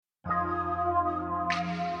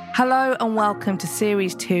Hello and welcome to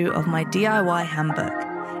Series 2 of my DIY Handbook.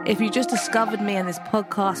 If you just discovered me in this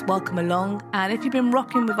podcast, welcome along. And if you've been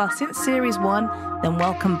rocking with us since Series 1, then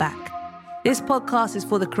welcome back. This podcast is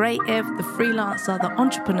for the creative, the freelancer, the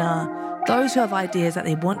entrepreneur, those who have ideas that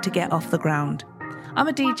they want to get off the ground. I'm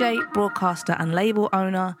a DJ, broadcaster and label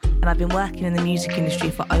owner, and I've been working in the music industry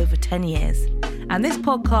for over 10 years. And this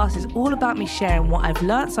podcast is all about me sharing what I've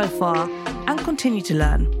learned so far and continue to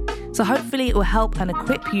learn. So hopefully it will help and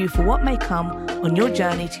equip you for what may come on your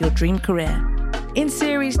journey to your dream career. In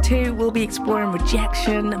Series 2, we'll be exploring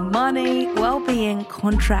rejection, money, well-being,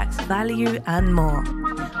 contracts, value, and more.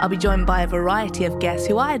 I'll be joined by a variety of guests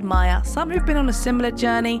who I admire, some who've been on a similar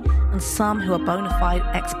journey, and some who are bona fide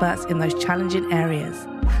experts in those challenging areas.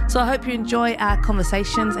 So I hope you enjoy our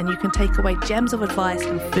conversations and you can take away gems of advice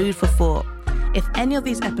and food for thought. If any of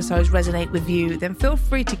these episodes resonate with you, then feel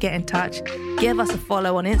free to get in touch. Give us a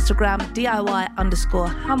follow on Instagram,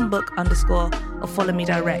 DIY_handbook_, or follow me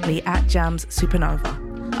directly at Jams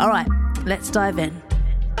Supernova. All right, let's dive in.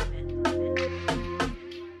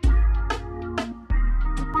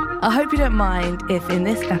 I hope you don't mind if in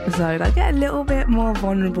this episode I get a little bit more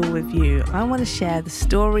vulnerable with you. I want to share the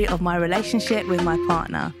story of my relationship with my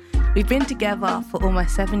partner. We've been together for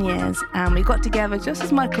almost 7 years and we got together just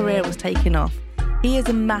as my career was taking off. He is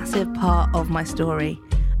a massive part of my story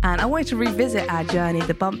and I wanted to revisit our journey,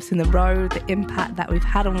 the bumps in the road, the impact that we've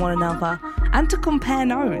had on one another, and to compare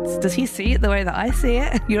notes. Does he see it the way that I see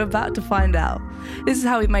it? You're about to find out. This is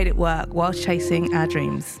how we made it work while chasing our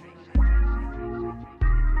dreams.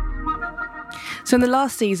 So in the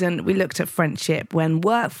last season, we looked at friendship, when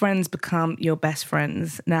work friends become your best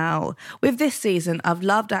friends. Now, with this season, I've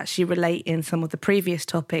loved actually relating some of the previous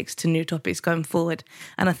topics to new topics going forward.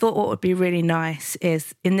 And I thought what would be really nice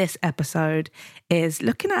is, in this episode, is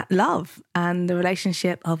looking at love and the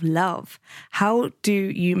relationship of love. How do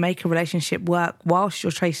you make a relationship work whilst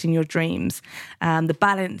you're chasing your dreams? The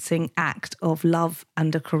balancing act of love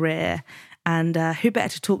and a career. And who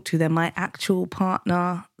better to talk to than my actual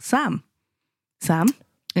partner, Sam? Sam,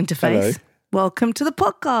 Interface, hello. Welcome to the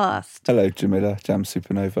podcast. Hello, Jamila, Jam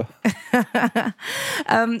Supernova.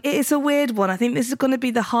 It's a weird one. I think this is going to be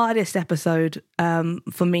the hardest episode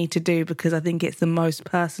for me to do because I think it's the most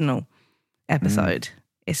personal episode.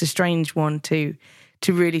 It's a strange one to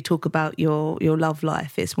really talk about your love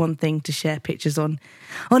life. It's one thing to share pictures on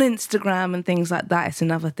Instagram and things like that. It's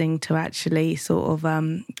another thing to actually sort of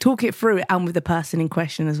talk it through and with the person in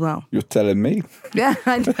question as well. You're telling me? Yeah,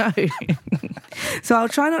 I know. So I'll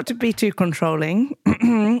try not to be too controlling.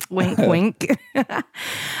 Wink, wink. But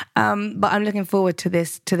I'm looking forward to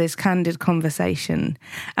this candid conversation.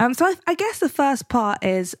 So I guess the first part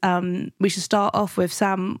is we should start off with,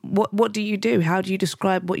 Sam, what do you do? How do you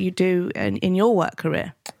describe what you do in your work career?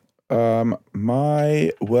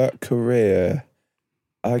 My work career,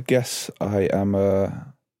 I guess I am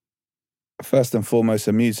first and foremost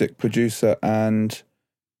a music producer and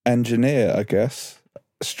engineer, I guess.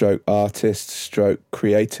 Stroke artist, stroke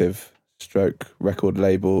creative, stroke record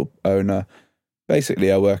label owner.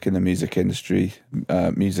 Basically, I work in the music industry.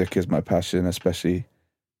 Music is my passion, especially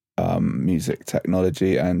music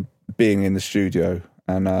technology and being in the studio.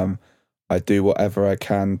 And I do whatever I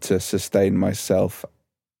can to sustain myself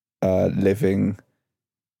living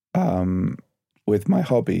with my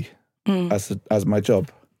hobby as my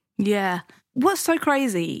job. Yeah. What's so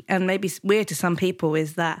crazy and maybe weird to some people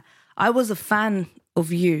is that I was a fan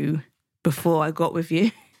of you before I got with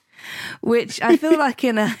you, which I feel like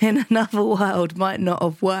in another world might not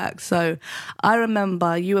have worked. So I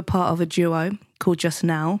remember you were part of a duo called Just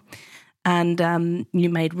Now. And you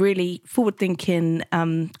made really forward-thinking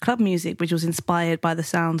club music, which was inspired by the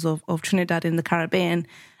sounds of Trinidad in the Caribbean,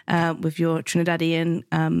 with your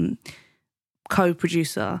Trinidadian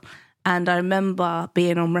co-producer. And I remember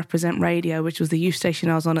being on Represent Radio, which was the youth station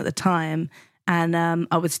I was on at the time, and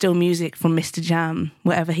I would steal music from Mr. Jam.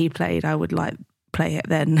 Whatever he played, I would play it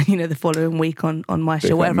then, the following week on my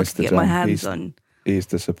show, whatever I could get my hands on. He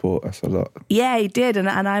used to support us a lot. Yeah, he did. And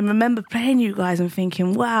I remember playing you guys and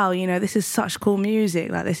thinking, wow, this is such cool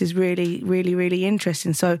music. Like, this is really, really, really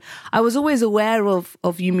interesting. So I was always aware of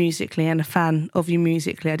you musically and a fan of you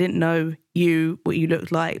musically. I didn't know what you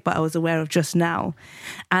looked like, but I was aware of Just Now.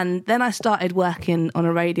 And then I started working on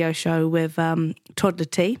a radio show with Toddler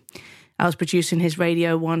T. I was producing his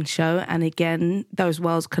Radio 1 show, and again, those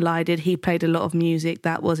worlds collided. He played a lot of music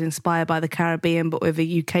that was inspired by the Caribbean, but with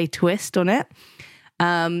a UK twist on it.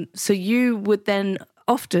 So you would then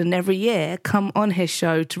often every year come on his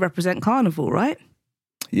show to represent Carnival, right?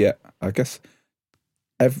 Yeah, I guess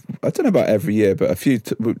I don't know about every year, but a few,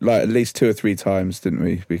 like at least 2 or 3 times, didn't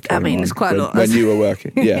we? I mean, it's quite a lot. When you were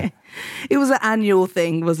working, yeah. It was an annual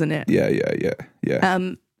thing, wasn't it? Yeah.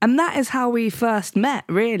 And that is how we first met,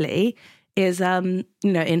 really, is,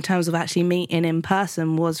 in terms of actually meeting in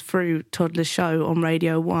person, was through Toddler's Show on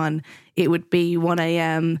Radio 1. It would be 1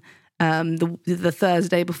 a.m., the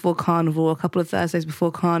Thursday before Carnival, a couple of Thursdays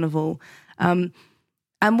before Carnival.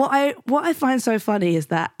 And what I find so funny is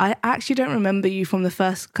that I actually don't remember you from the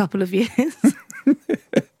first couple of years.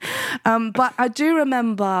 But I do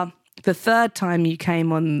remember the third time you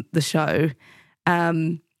came on the show.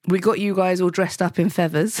 We got you guys all dressed up in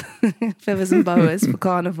feathers and boas for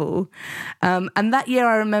Carnival. And that year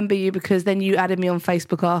I remember you because then you added me on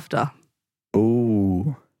Facebook after.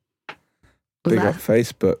 Ooh. Big up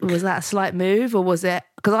Facebook. Was that a slight move, or was it...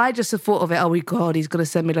 Because I just thought of it, oh my God, he's going to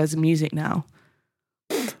send me loads of music now.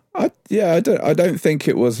 I don't think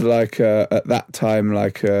it was like at that time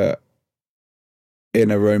like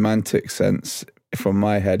in a romantic sense. From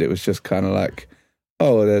my head, it was just kind of like,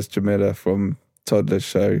 oh, there's Jamila from Toddler's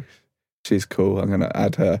Show. She's cool. I'm going to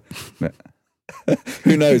add her.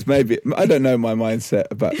 Who knows? Maybe. I don't know my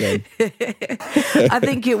mindset back then. I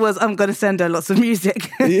think it was, I'm going to send her lots of music.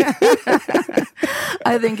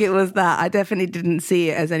 I think it was that. I definitely didn't see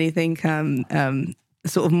it as anything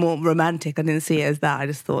sort of more romantic. I didn't see it as that. I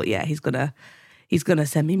just thought, yeah, he's gonna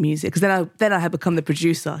send me music, because then I had become the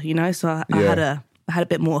producer, so I had a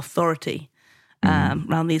bit more authority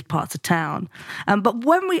around these parts of town. But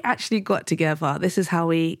when we actually got together, this is how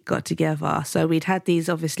we got together. So we'd had these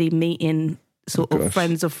obviously meeting sort of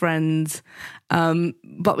friends of friends,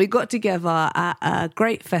 but we got together at a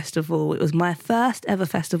great festival. It was my first ever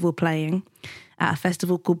festival playing at a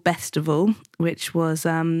festival called Bestival, which was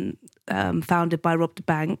founded by Rob the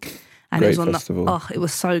Bank. And Great it was on festival. It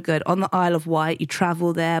was so good. On the Isle of Wight, you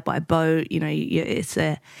travel there by boat. It's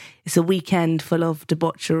a weekend full of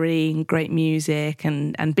debauchery and great music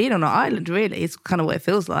and being on an island. Really, it's kind of what it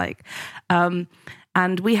feels like.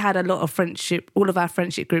 And we had a lot of friendship. All of our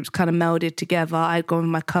friendship groups kind of melded together. I'd gone with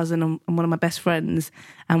my cousin and one of my best friends,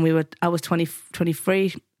 and I was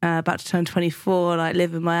 23, about to turn 24, like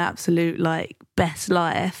living my absolute like best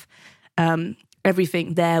life.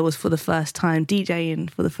 Everything there was for the first time, DJing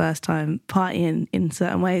for the first time, partying in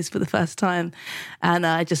certain ways for the first time. And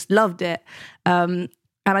I just loved it. And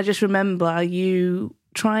I just remember you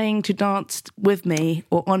trying to dance with me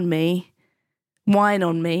or on me, whine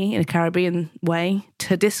on me in a Caribbean way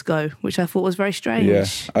to disco, which I thought was very strange. Yeah,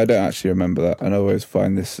 I don't actually remember that. And I always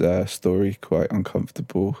find this story quite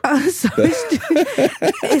uncomfortable. It's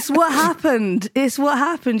what happened. It's what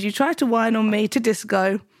happened. You tried to whine on me to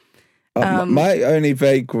disco. My only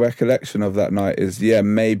vague recollection of that night is,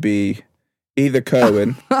 maybe either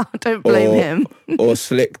Kerwin don't blame him, or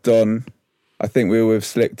Slick Don. I think we were with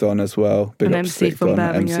Slick Don as well. Big An up MC Slick from Don,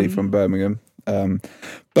 Birmingham. MC from Birmingham.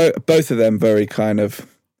 Both of them very kind of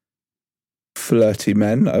flirty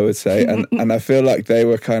men, I would say, and I feel like they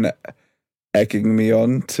were kind of egging me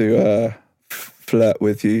on to flirt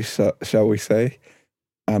with you, shall we say?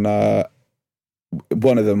 And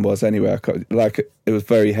one of them was anyway. It was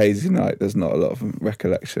very hazy night. There's not a lot of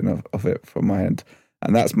recollection of it from my end,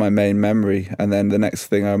 and that's my main memory. And then the next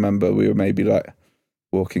thing I remember, we were maybe like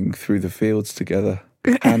walking through the fields together,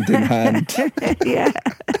 hand in hand.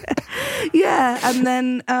 yeah. And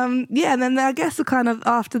then and then I guess the kind of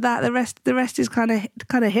after that, the rest is kind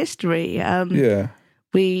of history.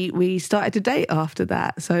 We started to date after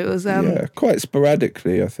that, so it was quite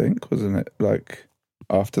sporadically, I think, wasn't it? Like.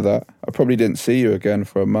 After that, I probably didn't see you again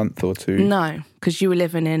for a month or two. No, because you were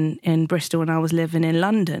living in Bristol and I was living in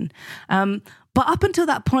London. But up until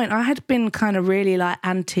that point, I had been kind of really like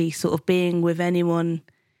anti sort of being with anyone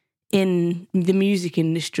in the music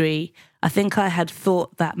industry. I think I had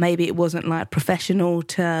thought that maybe it wasn't like professional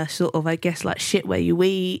to sort of, I guess, like shit where you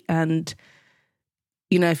eat. And,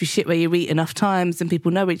 if you shit where you eat enough times and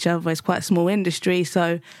people know each other, it's quite a small industry.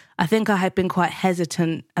 So I think I had been quite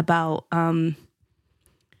hesitant about...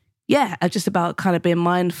 just about kind of being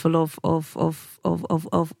mindful of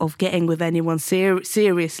getting with anyone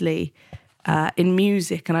seriously in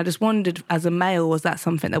music. And I just wondered, as a male, was that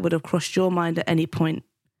something that would have crossed your mind at any point?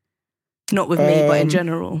 Not with me, but in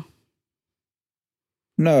general.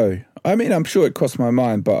 No. I mean, I'm sure it crossed my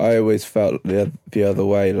mind, but I always felt the other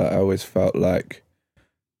way. Like I always felt like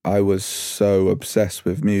I was so obsessed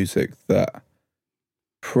with music that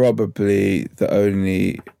probably the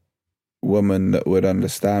only woman that would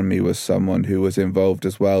understand me was someone who was involved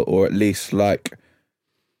as well, or at least like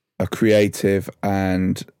a creative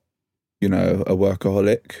and a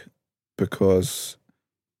workaholic, because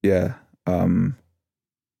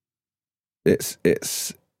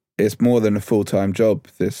it's it's more than a full-time job,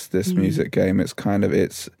 this music game. It's kind of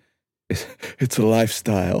it's a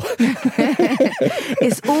lifestyle.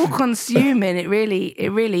 It's all consuming. It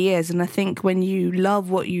really is. And I think when you love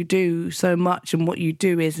what you do so much, and what you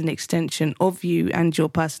do is an extension of you and your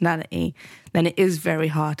personality, then it is very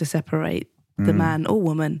hard to separate the man or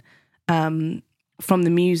woman from the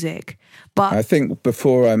music. But I think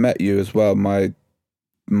before I met you as well, my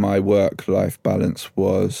work-life balance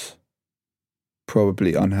was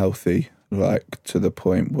probably unhealthy, like to the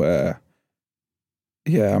point where,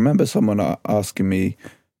 I remember someone asking me,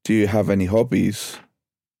 do you have any hobbies?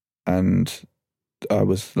 And I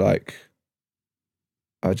was like,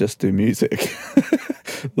 I just do music,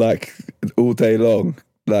 like all day long.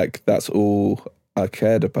 Like that's all I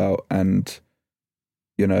cared about. And,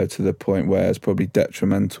 to the point where it's probably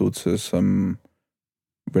detrimental to some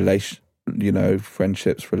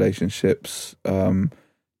friendships, relationships,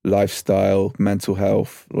 lifestyle, mental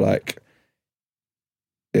health. Like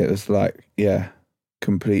it was like,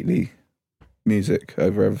 completely music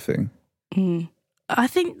over everything. I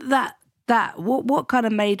think that what kind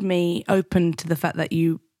of made me open to the fact that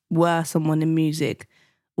you were someone in music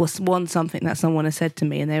was something that someone has said to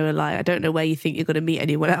me, and they were like, I don't know where you think you're going to meet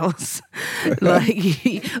anyone else.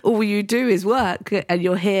 Like all you do is work, and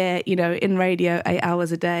you're here, in radio 8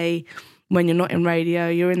 hours a day. When you're not in radio,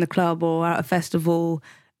 you're in the club or at a festival,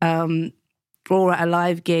 or at a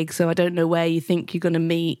live gig. So I don't know where you think you're going to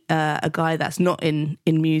meet a guy that's not in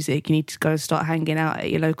music. You need to go start hanging out at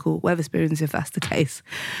your local Wetherspoons if that's the case.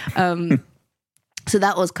 So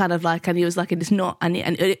that was kind of like, and he was like, and it's not, and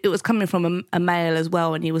it was coming from a male as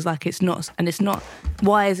well. And he was like, it's not,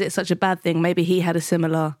 why is it such a bad thing? Maybe he had a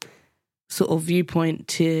similar sort of viewpoint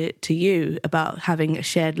to you about having a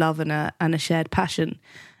shared love and a shared passion.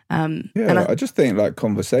 And I just think like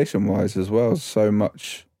conversation wise as well, so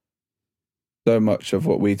much of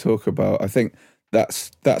what we talk about, I think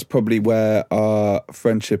that's probably where our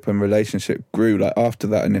friendship and relationship grew. Like after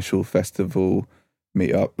that initial festival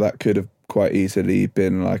meetup, that could have quite easily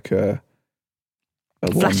been like a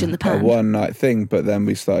flash in the pan, a one night thing. But then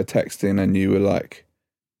we started texting, and you were like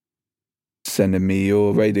sending me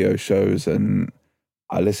your radio shows, and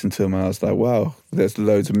I listened to them, and I was like, wow, there's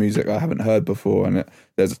loads of music I haven't heard before, and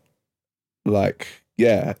there's like,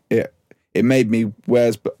 it made me.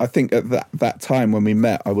 Whereas, but I think at that time when we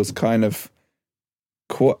met, I was kind of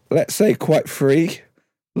quite free.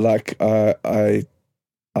 Like I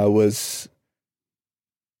was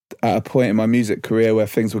at a point in my music career where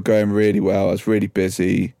things were going really well. I was really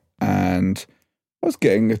busy, and I was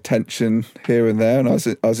getting attention here and there, and I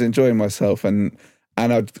was enjoying myself, and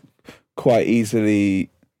I'd quite easily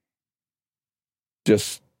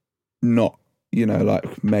just not,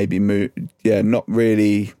 like maybe move. Yeah, not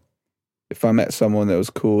really. If I met someone that was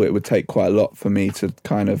cool, it would take quite a lot for me to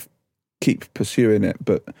kind of keep pursuing it.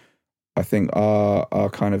 But I think our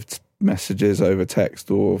kind of messages over text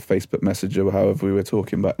or Facebook Messenger, or however we were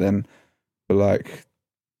talking back then, were like,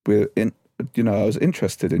 I was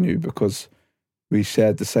interested in you because we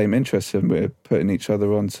shared the same interests, and we're putting each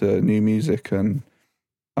other onto new music. And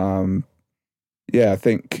I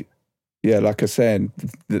think, like I was saying,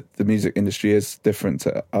 the music industry is different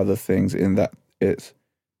to other things in that it's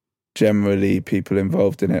generally people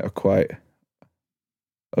involved in it are quite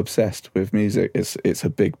obsessed with music. It's a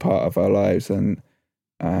big part of our lives, and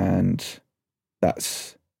that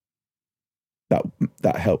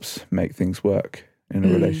helps make things work in a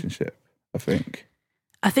relationship, I think.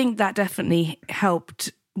 I think that definitely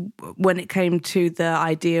helped when it came to the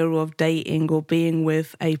idea of dating or being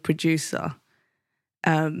with a producer.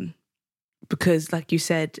 Because like you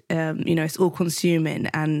said, it's all consuming,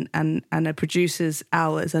 and a producer's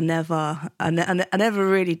hours are never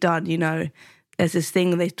really done. There's this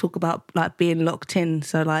thing they talk about, like being locked in.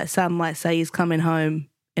 So like Sam might say he's coming home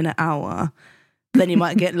in an hour, then he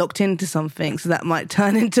might get locked into something, so that might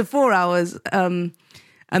turn into 4 hours. And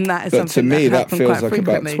that is but something to me that feels like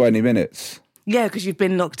about 20 minutes. Yeah, because you've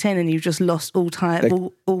been locked in and you've just lost all time. They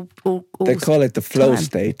call it the flow time.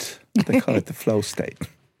 state. They call it the flow state.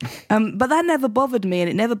 But that never bothered me, and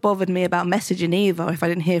it never bothered me about messaging either. If I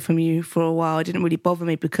didn't hear from you for a while, it didn't really bother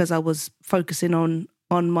me because I was focusing on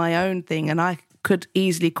my own thing, and I could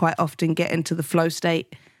easily quite often get into the flow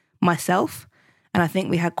state myself. And I think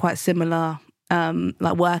we had quite similar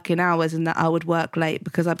like working hours, in that I would work late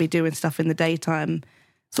because I'd be doing stuff in the daytime,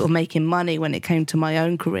 sort of making money. When it came to my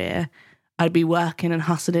own career, I'd be working and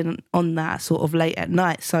hustling on that sort of late at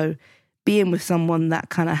night. So being with someone that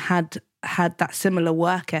kind of had that similar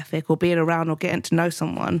work ethic, or being around or getting to know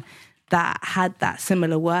someone that had that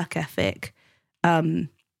similar work ethic,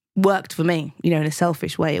 worked for me. In a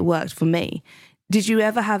selfish way, it worked for me. Did you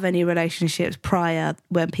ever have any relationships prior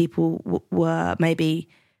when people were maybe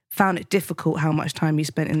found it difficult how much time you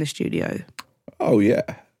spent in the studio? Oh, yeah.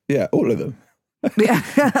 Yeah, all of them. Yeah,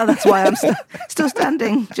 that's why I'm still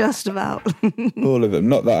standing, just about. All of them.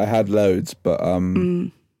 Not that I had loads, but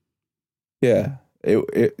yeah,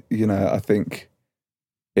 it I think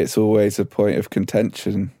it's always a point of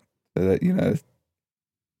contention that,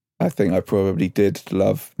 I think I probably did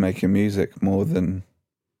love making music more than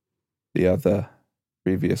the other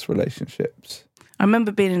previous relationships. I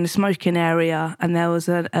remember being in the smoking area, and there was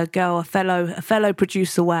a girl, a fellow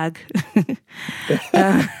producer wag.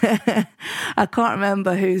 I can't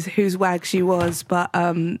remember whose wag she was, but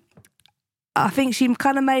I think she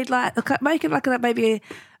kind of making maybe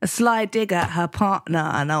a sly dig at her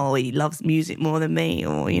partner, and he loves music more than me,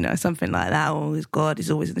 or something like that. Oh God,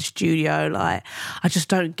 he's always in the studio. Like, I just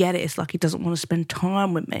don't get it. It's like he doesn't want to spend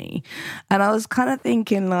time with me, and I was kind of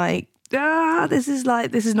thinking like, this is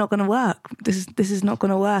not going to work. This is not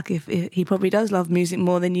going to work if he probably does love music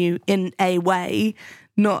more than you in a way,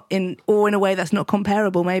 in a way that's not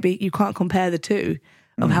comparable. Maybe you can't compare the two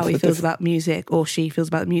of how he feels about music or she feels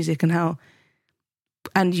about music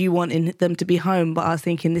and you wanting them to be home. But I was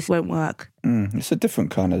thinking this won't work. It's a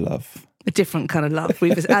different kind of love. A different kind of love,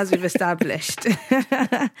 as we've established.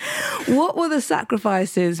 What were the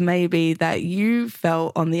sacrifices maybe that you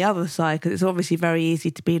felt on the other side? Because it's obviously very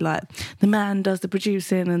easy to be like, the man does the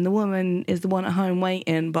producing and the woman is the one at home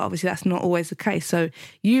waiting, but obviously that's not always the case. So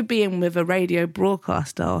you being with a radio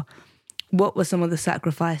broadcaster, what were some of the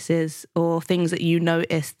sacrifices or things that you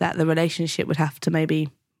noticed that the relationship would have to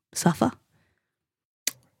maybe suffer?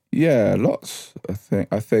 Yeah, lots,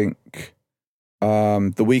 I think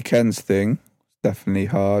the weekends thing, definitely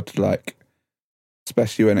hard, like,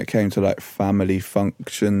 especially when it came to like family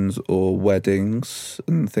functions or weddings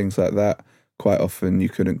and things like that. Quite often you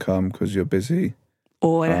couldn't come because you're busy.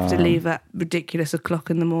 Or I have to leave at ridiculous o'clock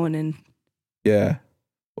in the morning. Yeah.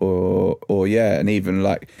 Or yeah, and even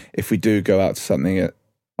like if we do go out to something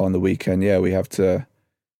on the weekend, yeah, we have to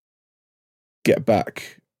get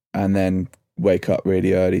back and then wake up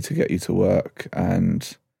really early to get you to work.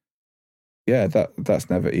 And yeah, that's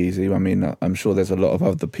never easy. I mean, I'm sure there's a lot of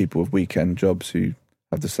other people with weekend jobs who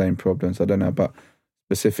have the same problems. I don't know, but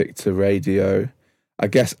specific to radio, I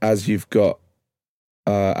guess as you've grown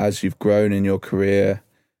in your career,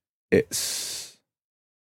 it's,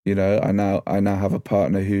 I now have a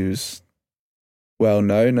partner who's well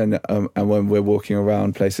known, and when we're walking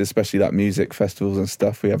around places, especially like music festivals and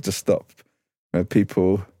stuff, we have to stop.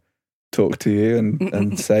 People talk to you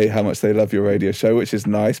and say how much they love your radio show, which is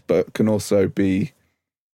nice, but can also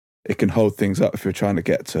it can hold things up if you're trying to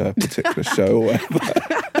get to a particular show or whatever.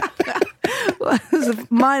 Well, it's a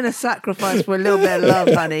minor sacrifice for a little bit of love,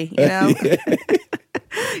 honey, Yeah.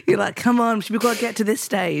 You're like, come on, we've got to get to this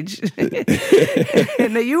stage.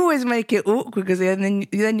 No, you always make it awkward because then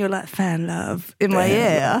you're like, fan love in my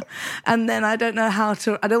ear. And then I don't know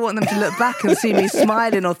I don't want them to look back and see me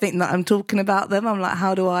smiling or think that I'm talking about them. I'm like,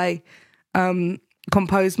 how do I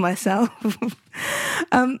compose myself?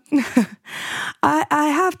 I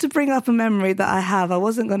have to bring up a memory that I have. I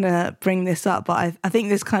wasn't going to bring this up, but I think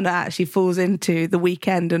this kind of actually falls into the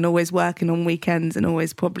weekend and always working on weekends and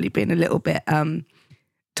always probably being a little bit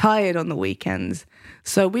tired on the weekends.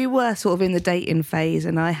 So we were sort of in the dating phase,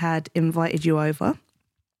 and I had invited you over.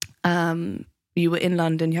 You were in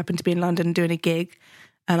London. You happened to be in London doing a gig,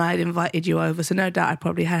 and I had invited you over. So no doubt I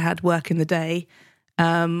probably had work in the day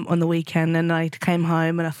on the weekend, and I came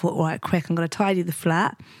home and I thought, right, quick, I'm going to tidy the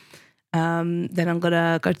flat. Then I'm going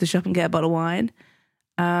to go to the shop and get a bottle of wine.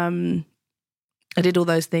 I did all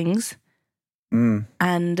those things.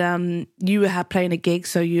 And you were playing a gig,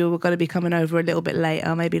 so you were going to be coming over a little bit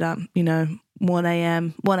later, maybe like, 1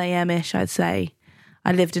 a.m.-ish, I'd say.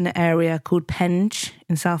 I lived in an area called Penge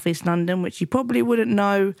in southeast London, which you probably wouldn't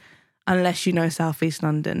know unless you know southeast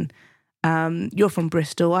London. You're from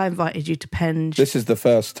Bristol. I invited you to Penge. This is the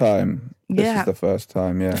first time. Yeah. This is the first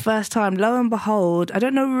time, yeah. The first time. Lo and behold, I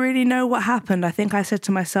don't really know what happened. I think I said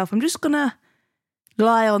to myself, I'm just going to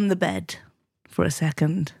lie on the bed for a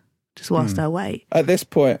second. Just whilst I wait. At this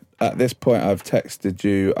point, I've texted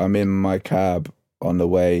you. I'm in my cab on the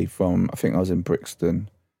way from, I think I was in Brixton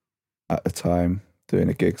at the time, doing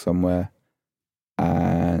a gig somewhere.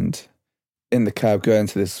 And in the cab going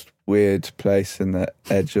to this weird place in the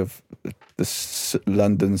edge of the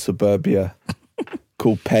London suburbia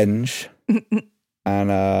called Penge.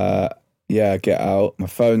 And I get out. My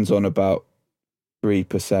phone's on about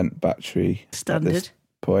 3% battery. Standard. At this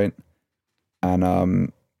point.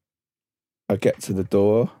 And I get to the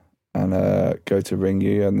door and go to ring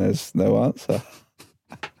you, and there's no answer.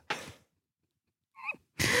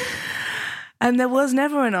 And there was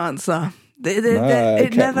never an answer.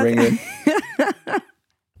 It kept ringing.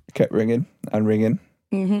 Kept ringing and ringing.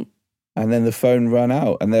 Mm-hmm. And then the phone ran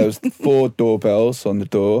out, and there was 4 doorbells on the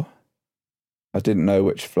door. I didn't know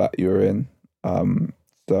which flat you were in.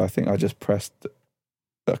 So I think I just pressed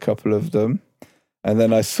a couple of them. And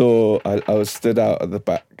then I saw, I was stood out at the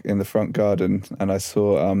back in the front garden, and I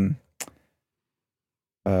saw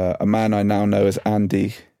a man I now know as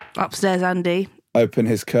Andy. Upstairs, Andy. Open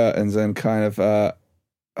his curtains and kind of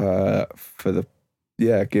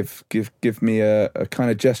give me a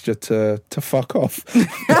kind of gesture to fuck off,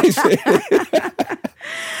 basically.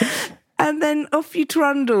 And then off you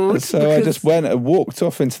trundled. So I just went and walked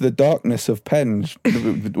off into the darkness of Penge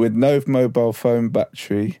with no mobile phone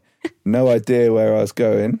battery, no idea where I was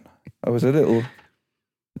going. I was a little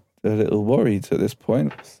worried at this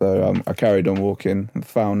point. So I carried on walking and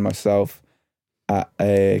found myself at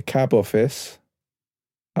a cab office.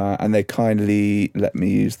 And they kindly let me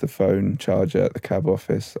use the phone charger at the cab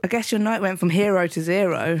office. I guess your night went from hero to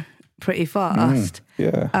zero pretty fast.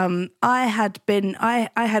 Yeah. I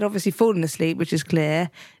had obviously fallen asleep, which is clear.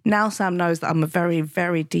 Now Sam knows that I'm a very,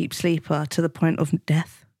 very deep sleeper to the point of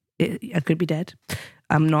death. I could be dead.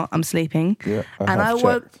 I'm not. I'm sleeping. Yeah,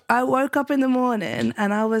 I woke up in the morning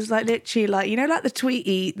and I was like literally like, you know, like the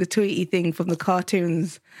Tweety thing from the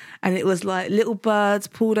cartoons, and it was like little birds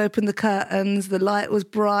pulled open the curtains, the light was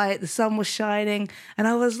bright, the sun was shining, and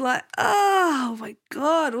I was like, oh my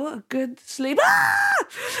God, what a good sleep.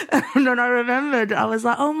 And then I remembered, I was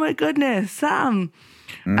like, oh my goodness, Sam.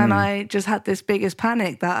 And I just had this biggest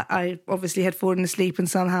panic that I obviously had fallen asleep and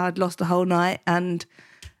somehow I'd lost the whole night, and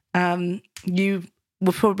you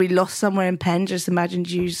were probably lost somewhere in Penge. Just imagined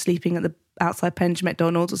you sleeping at the outside Penge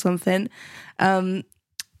McDonald's or something. And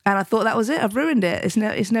I thought that was it. I've ruined it.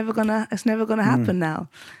 It's never gonna happen now.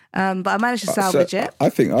 But I managed to salvage it. I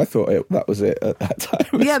thought that was it at that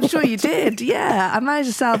time. Yeah, I'm sure you did. Yeah, I managed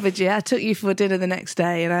to salvage it. I took you for dinner the next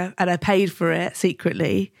day, and I paid for it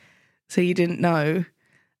secretly, so you didn't know.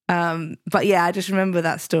 But yeah, I just remember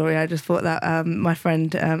that story. I just thought that my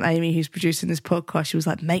friend Amy, who's producing this podcast, she was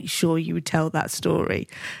like, make sure you tell that story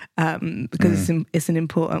because it's an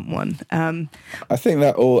important one. I think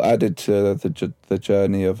that all added to the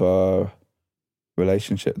journey of our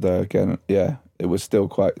relationship, though. Again, yeah, it was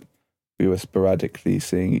still we were sporadically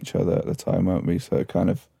seeing each other at the time, weren't we? So kind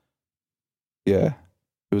of, yeah,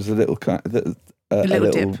 it was a little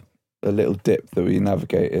dip that we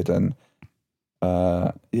navigated, and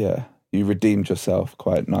you redeemed yourself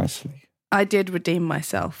quite nicely. I did redeem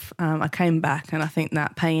myself. I came back, and I think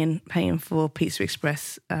that paying for Pizza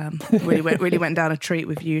Express really went down a treat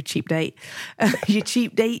with you, cheap date. You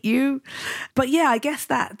cheap date, you. But yeah, I guess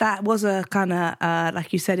that was a kind of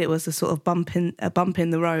like you said, it was a sort of bump in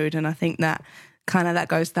the road, and I think that kind of that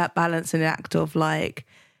goes to that balancing act of like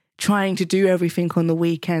trying to do everything on the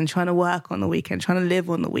weekend, trying to work on the weekend, trying to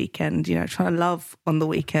live on the weekend, you know, trying to love on the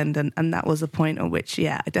weekend. And that was a point at which,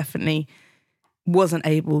 yeah, I definitely wasn't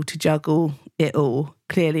able to juggle it all.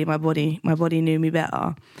 Clearly, my body knew me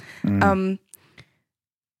better.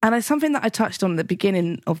 And it's something that I touched on at the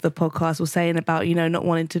beginning of the podcast, was saying about, you know, not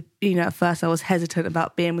wanting to, you know, at first I was hesitant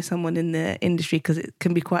about being with someone in the industry because it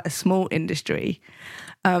can be quite a small industry.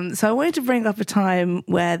 So I wanted to bring up a time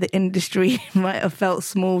where the industry might have felt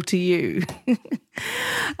small to you.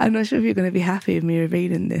 I'm not sure if you're going to be happy with me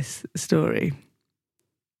revealing this story.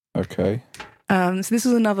 Okay. So this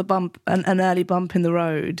was another bump, an early bump in the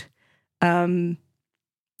road.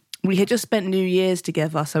 We had just spent New Year's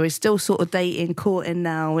together, so we're still sort of dating, courting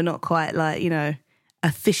now. We're not quite like, you know,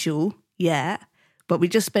 official yet, but we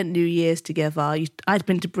just spent New Year's together. I'd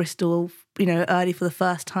been to Bristol, you know, early for the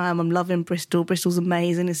first time. I'm loving Bristol. Bristol's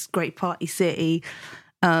amazing. It's a great party city.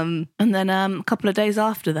 And then a couple of days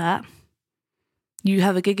after that, you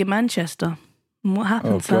have a gig in Manchester. And what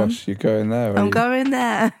happened, Sam? Oh, gosh, you're going there, I'm going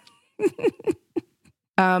there.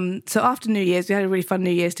 So after New Year's, we had a really fun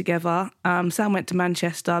New Year's together. Sam went to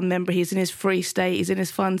Manchester. Remember, he's in his free state. He's in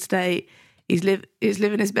his fun state. He's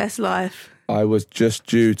living his best life. I was just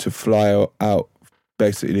due to fly out,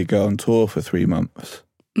 basically go on tour for 3 months.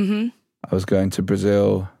 Mm-hmm. I was going to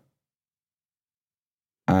Brazil.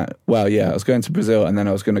 I was going to Brazil, and then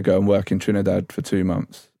I was going to go and work in Trinidad for 2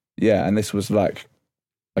 months. Yeah, and this was like,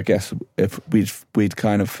 I guess if we'd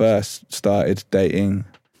kind of first started dating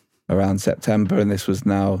around September, and this was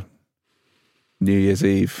now New Year's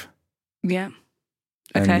Eve. Yeah.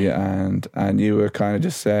 Okay. And you were kind of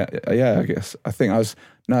just saying, yeah, I guess. I think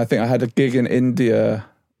I had a gig in India,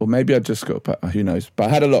 or maybe I just got back, who knows. But I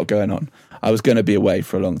had a lot going on. I was going to be away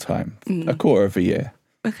for a long time, a quarter of a year.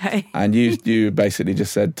 Okay. And you basically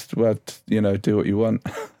just said, well, you know, do what you want.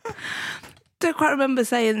 don't quite remember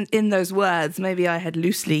saying in those words. Maybe I had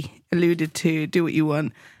loosely alluded to do what you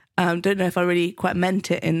want. Don't know if I really quite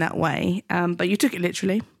meant it in that way, but you took it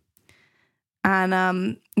literally.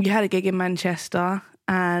 And you had a gig in Manchester,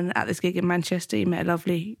 and at this gig in Manchester, you met a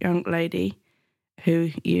lovely young lady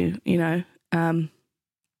who you kind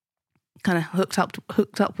of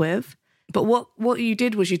hooked up with. But what you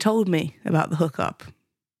did was you told me about the hookup.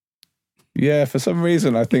 Yeah, for some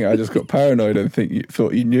reason, I think I just got paranoid and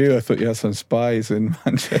thought you knew. I thought you had some spies in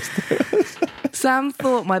Manchester. Sam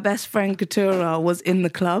thought my best friend Katura was in the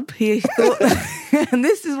club. He thought, and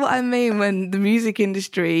this is what I mean when the music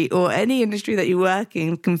industry or any industry that you work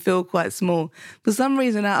in can feel quite small. For some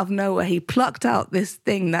reason, out of nowhere, he plucked out this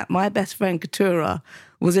thing that my best friend Katura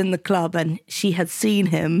was in the club and she had seen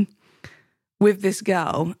him with this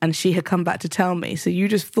girl and she had come back to tell me. So you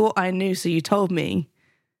just thought I knew, so you told me.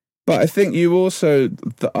 But I think you also,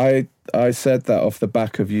 I said that off the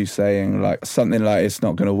back of you saying like something like it's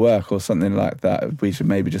not going to work or something like that. We should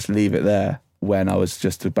maybe just leave it there when I was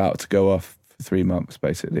just about to go off for 3 months,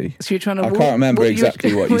 basically. So you're trying to I can't remember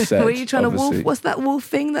exactly what you said. Were you trying obviously. to wolf? What's that wolf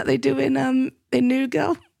thing that they do in New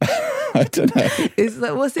Girl? I don't know. Is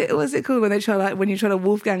that what's it called when they try when you try to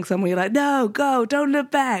wolfgang someone? You're like, no, go, don't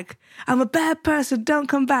look back. I'm a bad person. Don't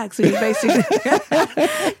come back. So you basically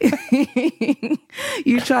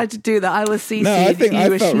you tried to do that. I was CC'd. No, I think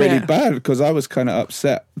I felt really Schmidt. bad because I was kind of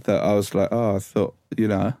upset that I was like, I thought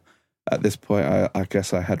at this point I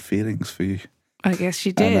guess I had feelings for you. I guess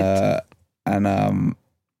you did. And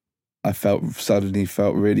I suddenly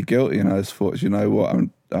felt really guilty, and I just thought, you know what,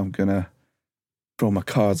 I'm gonna throw my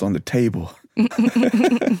cards on the table.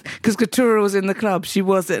 Because Katura was in the club, she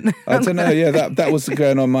wasn't. I don't know. Yeah, that was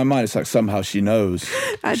going on in my mind. It's like somehow she knows.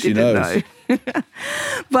 She didn't know.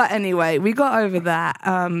 But anyway, we got over that,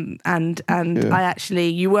 and I actually,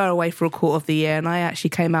 you were away for a quarter of the year, and I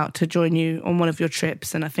actually came out to join you on one of your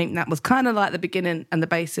trips, and I think that was kind of like the beginning and the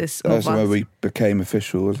basis of That's where we became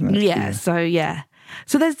official, wasn't it? Yeah.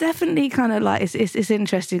 So there's definitely kind of like it's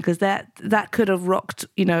interesting because that could have rocked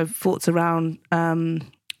thoughts around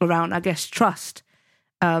I guess trust,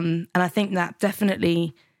 and I think that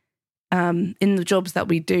definitely in the jobs that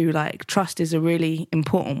we do, like trust is a really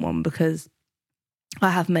important one because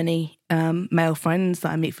I have many male friends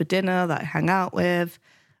that I meet for dinner, that I hang out with,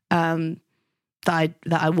 that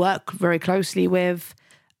I work very closely with,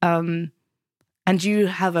 and you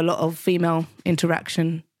have a lot of female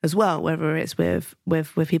interaction as well, whether it's with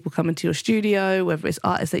people coming to your studio, whether it's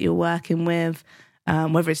artists that you're working with,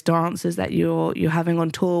 whether it's dancers that you're having on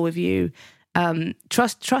tour with you.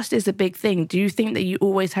 Trust is a big thing. Do you think that you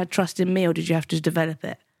always had trust in me, or did you have to develop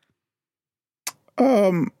it?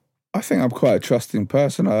 I think I'm quite a trusting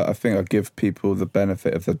person. I think I give people the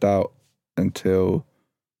benefit of the doubt until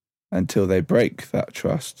they break that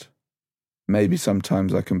trust. Maybe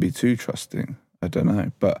sometimes I can be too trusting. I don't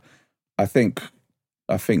know, but I think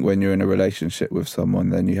when you're in a relationship with someone,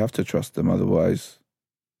 then you have to trust them. Otherwise,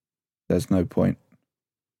 there's no point.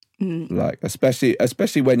 Like,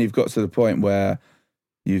 especially when you've got to the point where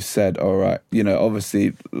you've said, all right,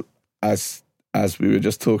 obviously, as we were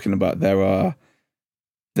just talking about,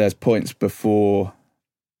 there's points before,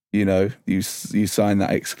 you sign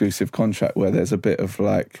that exclusive contract where there's a bit of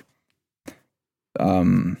like,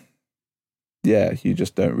 you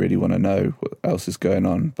just don't really want to know what else is going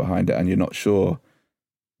on behind it, and you're not sure.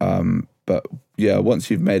 But yeah,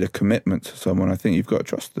 once you've made a commitment to someone, I think you've got to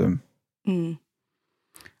trust them.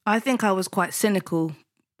 I think I was quite cynical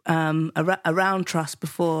around trust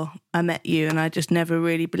before I met you, and I just never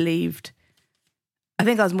really believed. I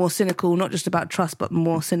think I was more cynical, not just about trust, but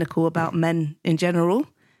more cynical about men in general.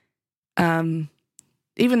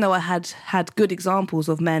 Even though I had good examples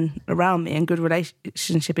of men around me and good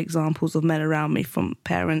relationship examples of men around me from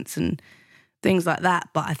parents and things like that,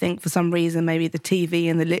 but I think for some reason maybe the TV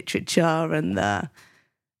and the literature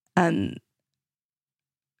and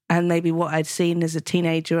maybe what I'd seen as a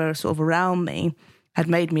teenager sort of around me had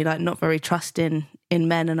made me like not very trusting in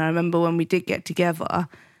men. And I remember when we did get together,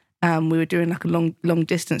 we were doing like a long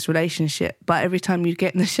distance relationship, but every time you'd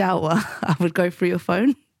get in the shower, I would go through your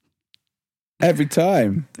phone. Every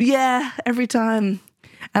time? Yeah, every time.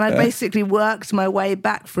 And I basically worked my way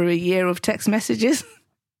back through a year of text messages.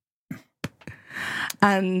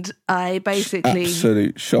 And I basically...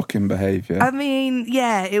 Absolute shocking behaviour. I mean,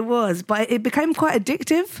 yeah, it was. But it became quite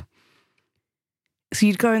addictive. So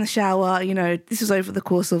you'd go in the shower, you know, this was over the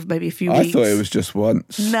course of maybe a few weeks. I thought it was just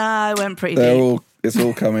once. No, it went pretty deep. It's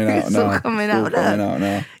all coming out It's now. all coming out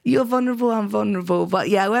now. You're vulnerable, I'm vulnerable. But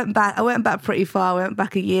yeah, I went back pretty far. I went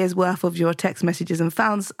back a year's worth of your text messages and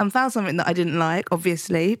found something that I didn't like,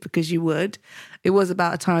 obviously, because you would. It was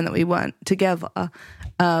about a time that we weren't together.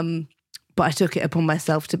 But I took it upon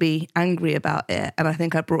myself to be angry about it. And I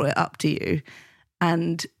think I brought it up to you.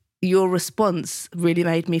 And your response really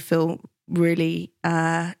made me feel really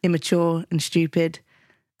immature and stupid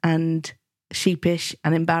and sheepish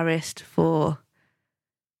and embarrassed for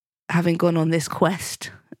having gone on this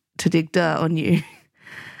quest to dig dirt on you.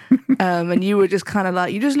 And you were just kind of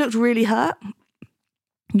like, you just looked really hurt.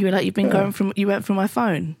 You were like, you went from my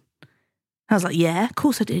phone. I was like, yeah, of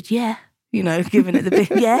course I did. Yeah. You know, giving it the big,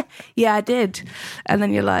 yeah, I did. And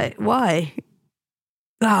then you're like, why?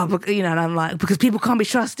 Oh, but, you know, and I'm like, because people can't be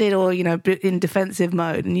trusted, or, you know, in defensive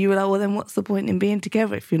mode. And you were like, well, then what's the point in being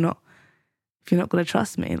together if you're not going to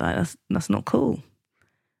trust me? Like, that's not cool.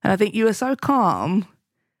 And I think you were so calm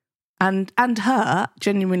and hurt,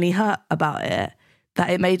 genuinely hurt about it, that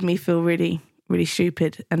it made me feel really, really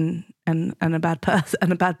stupid and a bad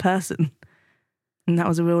person. And that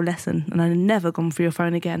was a real lesson. And I've never gone through your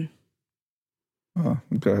phone again. Oh,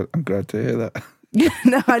 I'm glad to hear that.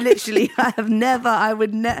 No, I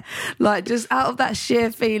would never, like, just out of that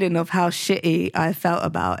sheer feeling of how shitty I felt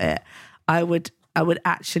about it, I would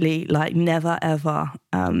actually, like, never ever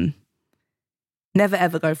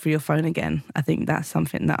go through your phone again. I think that's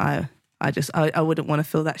something that I wouldn't want to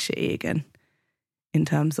feel that shitty again, in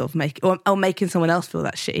terms of making someone else feel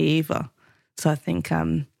that shitty either. So I think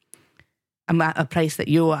I'm at a place that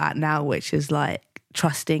you're at now, which is like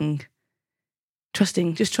trusting.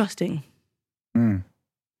 Mm.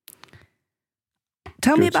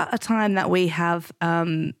 Tell me about a time that we have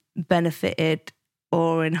benefited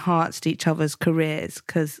or enhanced each other's careers,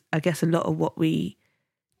 because I guess a lot of what we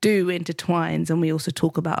do intertwines, and we also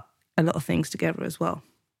talk about a lot of things together as well.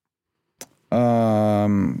 I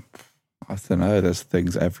don't know. There's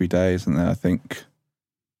things every day, isn't there? I think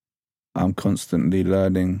I'm constantly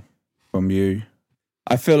learning from you.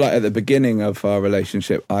 I feel like at the beginning of our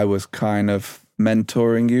relationship, I was kind of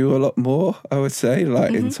mentoring you a lot more, I would say.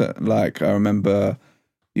 Like, like, I remember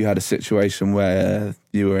you had a situation where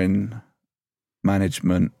you were in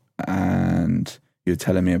management and you were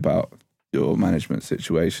telling me about your management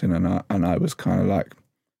situation, and I was kind of like,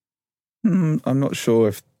 I'm not sure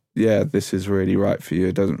if this is really right for you.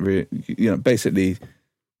 It doesn't really, basically,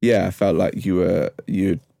 I felt like you were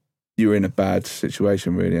in a bad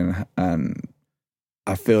situation, really, and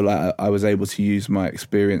I feel like I was able to use my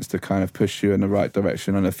experience to kind of push you in the right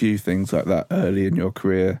direction on a few things like that early in your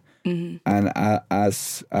career. Mm-hmm. And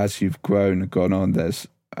as you've grown and gone on, to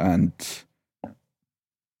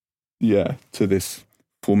this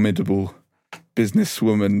formidable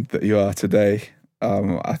businesswoman that you are today,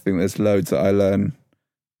 I think there's loads that I learn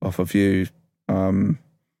off of you all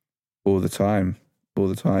the time,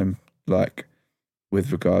 like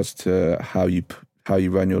with regards to how you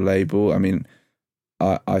run your label. I mean,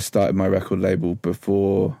 I started my record label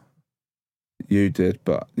before you did,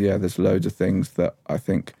 but there's loads of things that I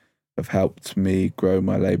think have helped me grow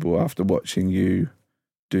my label after watching you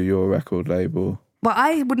do your record label. Well,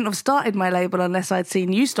 I wouldn't have started my label unless I'd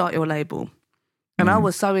seen you start your label. And I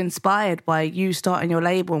was so inspired by you starting your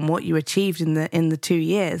label and what you achieved in the 2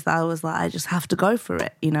 years that I was like, I just have to go for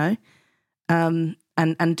it, and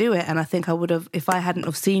do it. And I think I would have, if I hadn't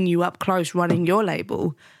have seen you up close running your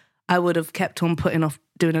label, I would have kept on putting off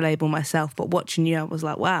doing a label myself. But watching you, I was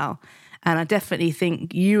like, wow. And I definitely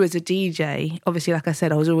think you as a DJ, obviously, like I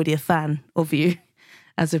said, I was already a fan of you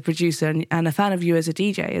as a producer and a fan of you as a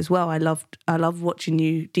DJ as well. I love watching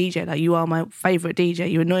you DJ. Like, you are my favourite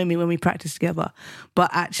DJ. You annoy me when we practice together.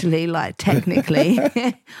 But actually, like, technically,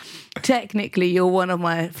 you're one of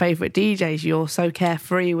my favourite DJs. You're so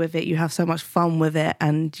carefree with it. You have so much fun with it.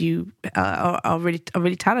 And you are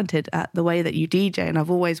really talented at the way that you DJ. And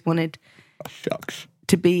I've always wanted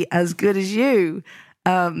to be as good as you.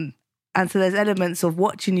 And so there's elements of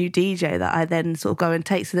watching you DJ that I then sort of go and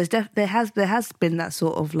take. So there has been that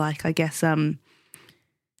sort of, like, I guess, that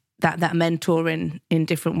mentoring in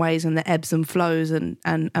different ways, and the ebbs and flows. And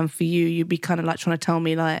for you, you'd be kind of like trying to tell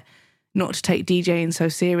me, like, not to take DJing so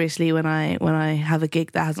seriously when I have a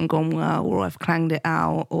gig that hasn't gone well, or I've clanged it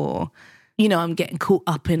out, or, I'm getting caught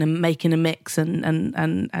up in and making a mix and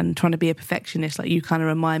trying to be a perfectionist. Like, you kind of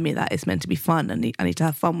remind me that it's meant to be fun and I need to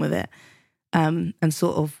have fun with it, and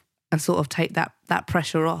sort of take that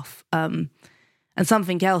pressure off. And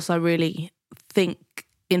something else I really think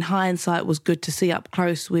in hindsight was good to see up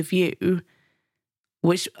close with you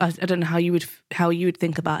which I don't know how you would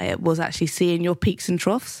think about it, was actually seeing your peaks and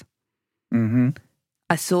troughs. Mm-hmm.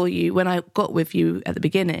 I saw you when I got with you at the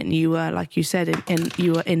beginning. You were, like you said,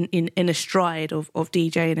 you were in a stride of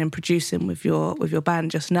DJing and producing with your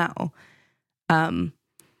band just now. And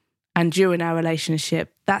during our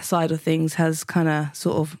relationship, that side of things has kind of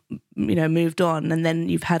sort of, moved on. And then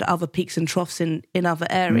you've had other peaks and troughs in other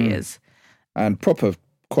areas. And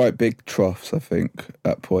quite big troughs, I think,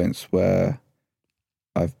 at points where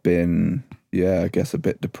I've been, I guess a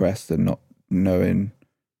bit depressed and not knowing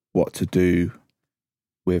what to do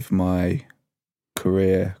with my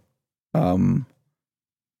career. Like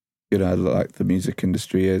the music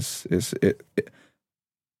industry is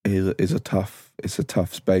a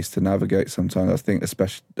tough space to navigate sometimes. I think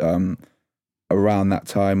especially around that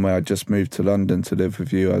time where I just moved to London to live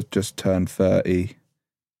with you, I just turned 30,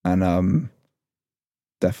 and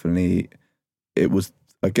definitely it was,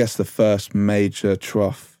 I guess, the first major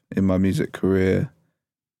trough in my music career,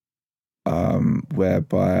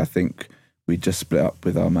 whereby I think we just split up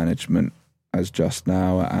with our management as Just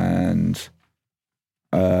Now, and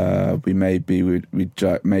we maybe written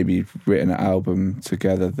an album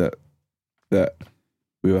together that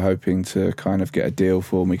we were hoping to kind of get a deal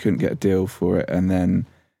for, and we couldn't get a deal for it, and then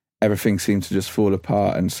everything seemed to just fall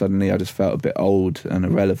apart, and suddenly I just felt a bit old and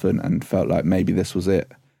irrelevant, and felt like maybe this was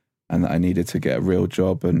it, and that I needed to get a real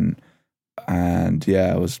job, and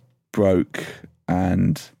I was broke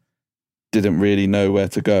and didn't really know where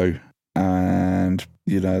to go, and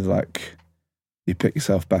you pick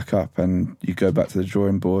yourself back up and you go back to the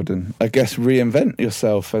drawing board and I guess reinvent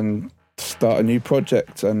yourself and start a new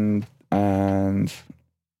project, and I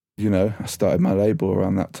started my label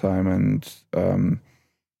around that time, and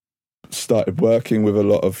started working with a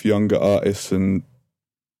lot of younger artists, and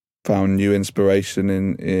found new inspiration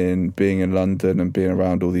in being in London and being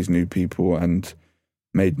around all these new people, and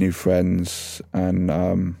made new friends, and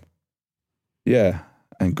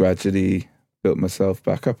and gradually built myself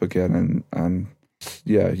back up again, and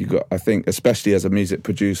I think especially as a music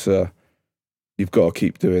producer, you've got to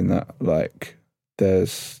keep doing that. Like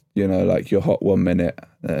there's you're hot 1 minute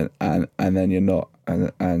and then you're not,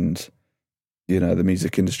 and the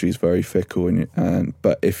music industry is very fickle,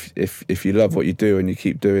 but if you love what you do and you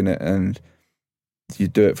keep doing it and you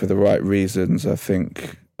do it for the right reasons, I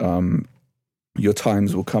think your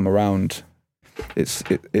times will come around. It's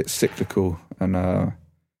cyclical, and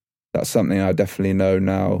that's something I definitely know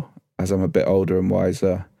now as I'm a bit older and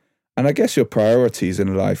wiser. And I guess your priorities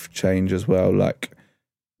in life change as well. Like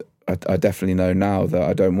I definitely know now that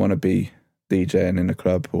I don't want to be DJing in a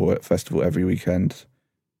club or at a festival every weekend.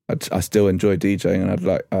 I still enjoy DJing, and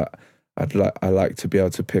I like to be able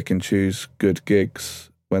to pick and choose good gigs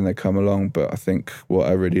when they come along. But I think what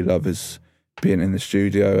I really love is being in the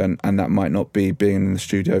studio, and that might not be being in the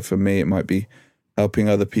studio for me. It might be helping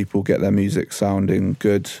other people get their music sounding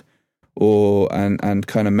good, and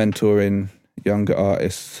kind of mentoring younger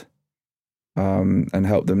artists, and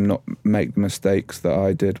help them not make the mistakes that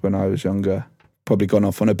I did when I was younger. Probably gone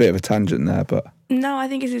off on a bit of a tangent there, but no, I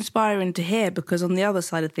think it's inspiring to hear, because on the other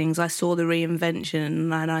side of things, I saw the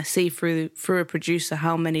reinvention, and I see through a producer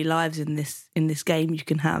how many lives in this game you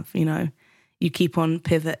can have. You keep on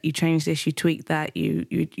pivot, you change this, you tweak that, you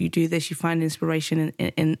do this, you find inspiration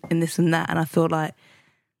in this and that, and I feel like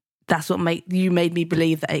that's what made me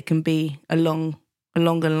believe that it can be a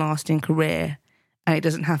longer lasting career, and it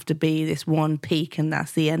doesn't have to be this one peak and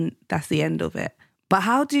that's the end of it. But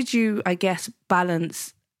how did you, I guess,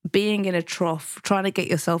 balance being in a trough, trying to get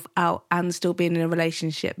yourself out, and still being in a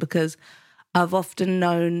relationship? Because I've often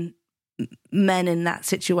known men in that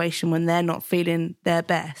situation, when they're not feeling their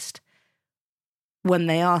best, when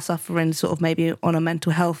they are suffering sort of maybe on a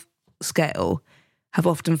mental health scale, have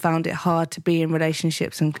often found it hard to be in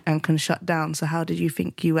relationships and can shut down. So how did you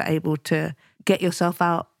think you were able to get yourself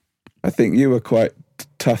out? I think you were quite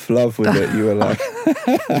tough love with it. You were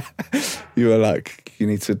like, you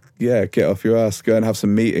need to, get off your ass, go and have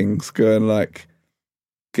some meetings, go and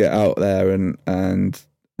get out there, and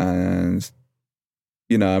I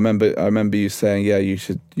remember you saying, you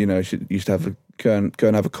should have go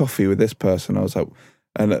and have a coffee with this person. I was like,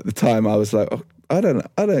 and at the time I was like, oh, I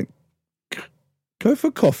don't go for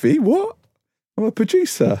coffee. What? I'm a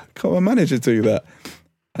producer. Can't my manager do that?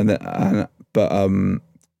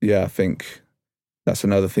 I think that's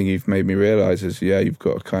another thing you've made me realise is, you've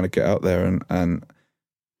got to kind of get out there and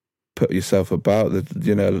put yourself about.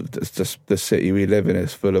 It's just the city we live in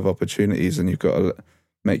is full of opportunities, and you've got to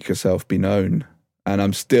make yourself be known. And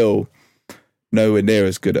I'm still nowhere near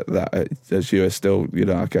as good at that as you are still.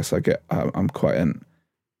 I guess I'm quite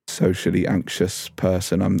socially anxious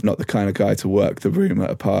person. I'm not the kind of guy to work the room at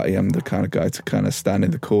a party. I'm the kind of guy to kind of stand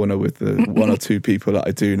in the corner with the one or two people that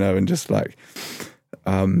I do know and just like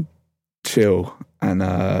chill. And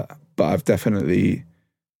but I've definitely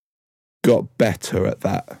got better at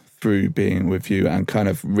that through being with you, and kind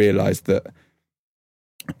of realised that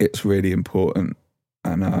it's really important.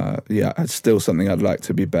 And it's still something I'd like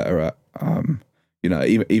to be better at.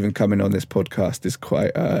 Even coming on this podcast is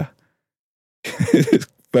quite it's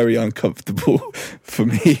very uncomfortable for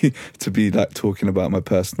me to be like talking about my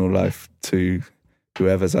personal life to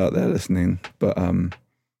whoever's out there listening. But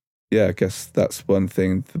I guess that's one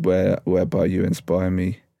thing whereby you inspire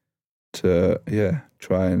me to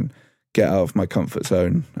try and get out of my comfort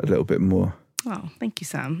zone a little bit more. Oh, thank you,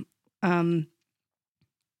 Sam. And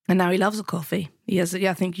now he loves a coffee. I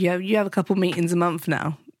think you have a couple meetings a month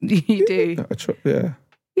now. You do.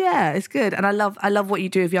 Yeah, it's good. And I love what you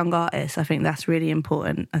do with young artists. I think that's really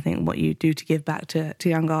important. I think what you do to give back to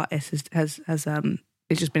young artists has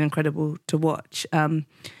it's just been incredible to watch.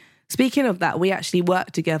 Speaking of that, we actually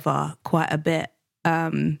work together quite a bit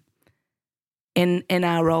in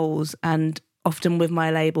our roles, and often with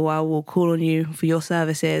my label, I will call on you for your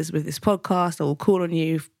services. With this podcast, I will call on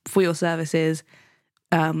you for your services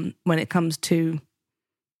when it comes to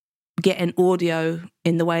getting audio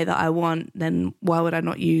in the way that I want. Then why would I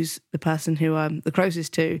not use the person who I'm the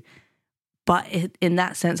closest to? But in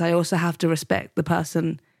that sense, I also have to respect the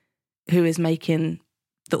person who is making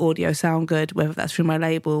the audio sound good, whether that's through my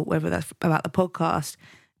label, whether that's about the podcast.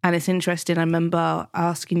 And it's interesting, I remember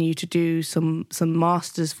asking you to do some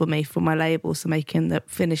masters for me for my label, so making the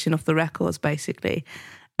finishing off the records basically.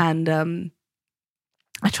 And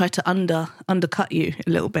I tried to undercut you a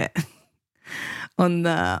little bit on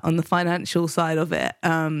the financial side of it.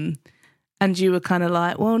 And you were kind of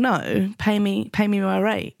like, well, no, pay me my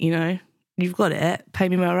rate, You've got it. Pay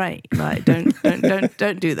me my rate. Like,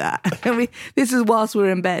 don't do that. I mean, this is whilst we're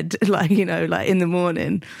in bed, like in the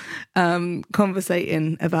morning,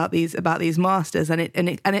 conversating about these masters, and it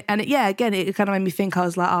again, it kind of made me think. I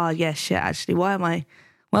was like, oh yeah, shit. Actually, why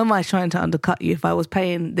am I trying to undercut you? If I was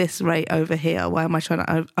paying this rate over here, why am I trying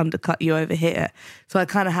to undercut you over here? So I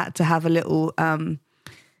kind of had to have a little.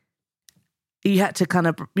 You had to kind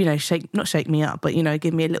of, not shake me up, but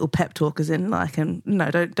give me a little pep talk, as in like, and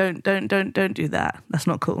no, don't do that. That's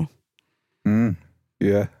not cool.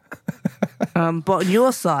 Yeah. But on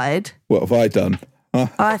your side, what have I done? Huh?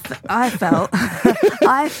 I felt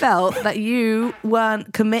that you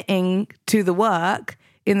weren't committing to the work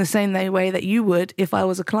in the same way that you would if I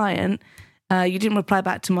was a client. You didn't reply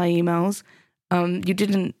back to my emails. You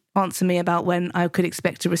didn't answer me about when I could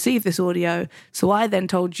expect to receive this audio. So I then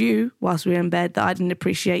told you, whilst we were in bed, that I didn't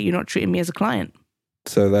appreciate you not treating me as a client.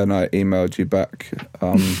 So then I emailed you back,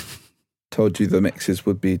 told you the mixes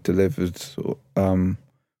would be delivered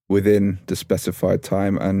within the specified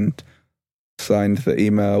time, and signed the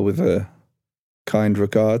email with a kind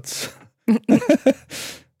regards.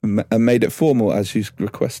 And made it formal as you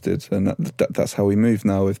requested. And that's how we move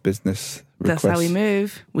now with business requests. That's how we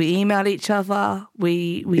move. We email each other.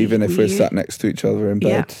 Even if we're sat next to each other in bed.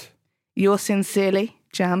 Yeah. Yours sincerely,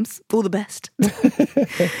 Jams. All the best.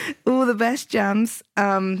 All the best, Jams.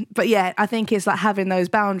 But yeah, I think it's like having those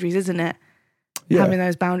boundaries, isn't it? Yeah. Having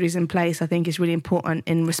those boundaries in place, I think, is really important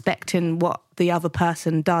in respecting what the other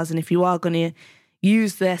person does. And if you are going to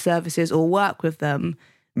use their services or work with them,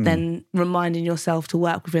 then reminding yourself to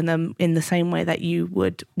work within them in the same way that you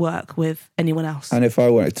would work with anyone else. And if I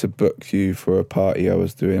wanted to book you for a party I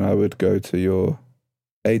was doing, I would go to your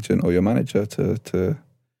agent or your manager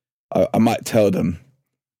I might tell them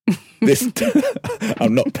this.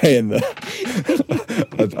 I'm not paying them.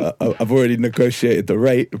 I've already negotiated the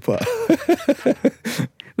rate, but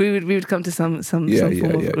we would come to some form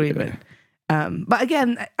of agreement. Yeah. But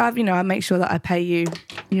again, I make sure that I pay you,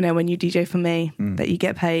 when you DJ for me, that you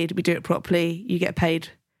get paid. We do it properly. You get paid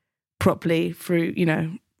properly through,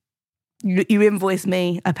 you invoice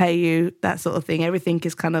me, I pay you, that sort of thing. Everything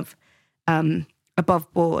is kind of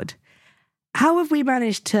above board. How have we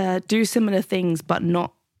managed to do similar things but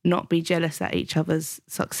not be jealous at each other's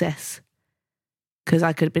success? Because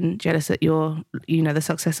I could have been jealous at your, the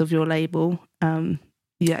success of your label. I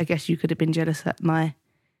guess you could have been jealous at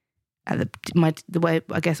the way,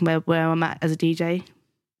 I guess, where I'm at as a DJ.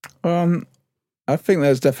 I think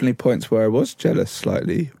there's definitely points where I was jealous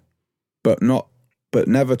slightly, but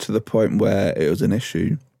never to the point where it was an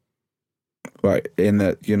issue. Right, in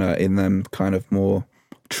that, in them kind of more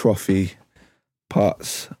trophy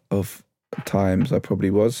parts of times, I probably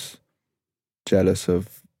was jealous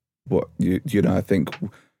of what I think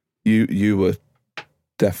you were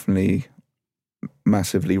definitely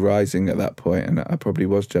massively rising at that point, and I probably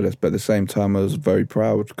was jealous. But at the same time, I was very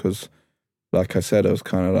proud because, like I said, I was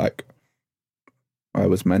kind of like, I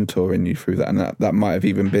was mentoring you through that, and that might have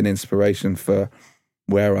even been inspiration for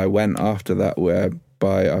where I went after that,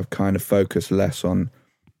 whereby I've kind of focused less on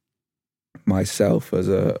myself as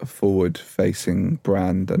a forward-facing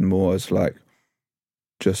brand and more as like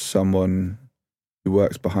just someone who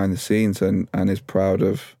works behind the scenes and is proud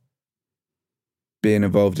of being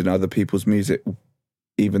involved in other people's music,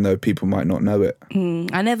 even though people might not know it.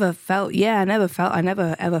 I never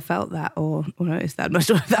ever felt that or noticed that. I'm not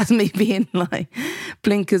sure if that's me being like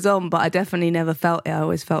blinkers on, but I definitely never felt it. I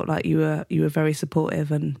always felt like you were very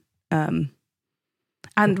supportive and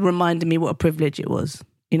reminded me what a privilege it was,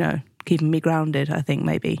 you know, keeping me grounded, I think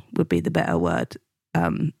maybe would be the better word.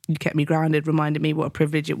 You kept me grounded, reminded me what a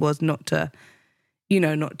privilege it was not to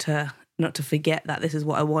forget that this is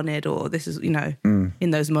what I wanted, or this is, you know, in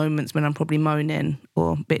those moments when I'm probably moaning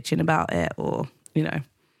or bitching about it, or, you know.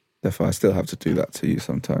 Definitely, I still have to do that to you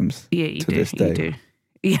sometimes. Yeah, you to do. This day. You do.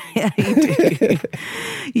 Yeah, you do.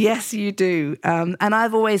 Yes, you do. And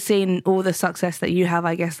I've always seen all the success that you have,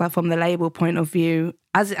 I guess, like from the label point of view,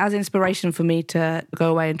 as inspiration for me to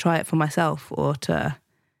go away and try it for myself, or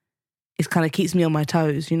it kind of keeps me on my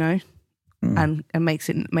toes, you know. And makes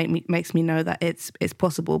me know that it's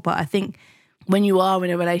possible. But I think when you are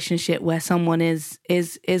in a relationship where someone is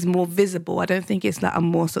more visible, I don't think it's that I'm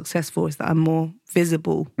more successful, it's that I'm more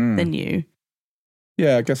visible than you.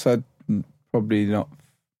 Yeah, I guess I'd probably not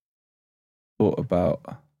thought about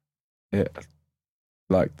it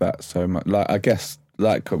like that so much. Like, I guess,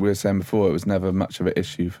 like we were saying before, it was never much of an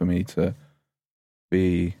issue for me to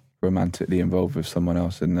be romantically involved with someone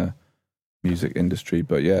else in the music industry.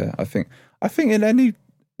 But yeah, I think in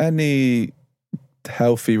any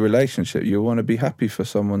healthy relationship, you want to be happy for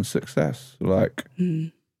someone's success. Like,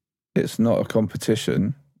 it's not a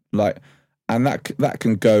competition. Like, and that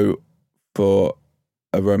can go for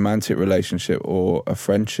a romantic relationship or a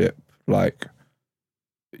friendship. Like,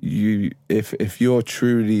 if you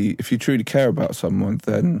truly care about someone,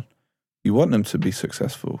 then you want them to be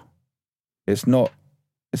successful. It's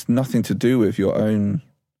nothing to do with your own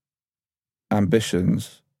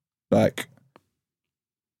ambitions. Like,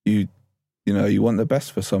 you want the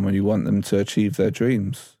best for someone, you want them to achieve their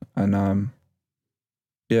dreams. And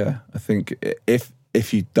yeah, I think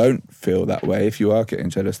if you don't feel that way, if you are getting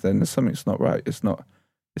jealous, then there's something that's not right. It's not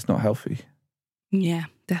healthy. Yeah,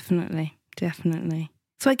 definitely.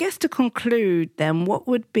 So I guess to conclude then, what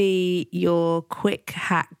would be your quick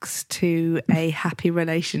hacks to a happy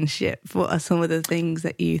relationship? What are some of the things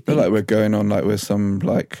that you think? I feel like we're going on like we're some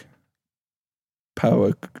like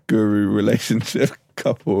power guru relationship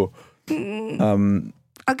couple.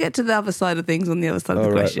 I'll get to the other side of things on the other side of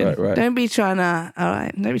the question. Right. Don't be trying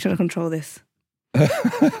to control this.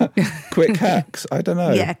 Quick hacks. I don't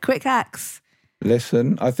know. Yeah, quick hacks.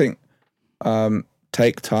 Listen, I think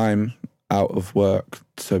take time out of work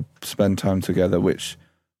to spend time together, which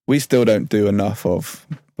we still don't do enough of,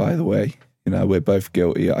 by the way. You know, we're both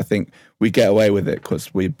guilty. I think we get away with it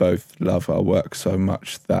because we both love our work so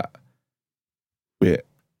much that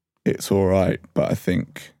it's all right. But I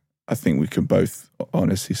think we can both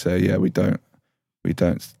honestly say, yeah, we don't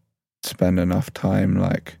spend enough time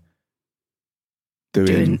like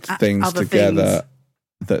doing things together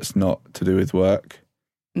that's not to do with work.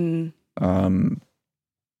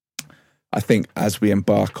 I think as we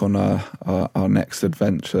embark on our next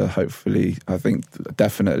adventure, hopefully, I think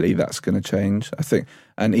definitely that's going to change. I think,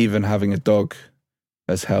 and even having a dog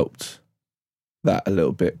has helped that a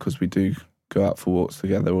little bit because we do go out for walks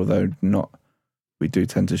together, although we do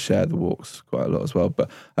tend to share the walks quite a lot as well. But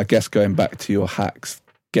I guess going back to your hacks,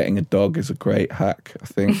 getting a dog is a great hack, I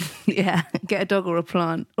think. Yeah, get a dog or a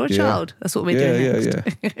plant or a child. That's what we're doing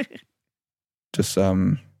next. Yeah. Just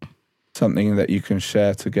something that you can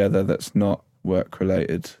share together that's not work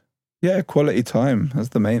related. Yeah, quality time. That's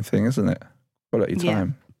the main thing, isn't it? Quality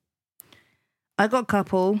time. I got a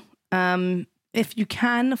couple. If you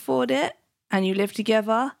can afford it and you live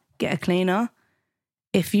together, get a cleaner.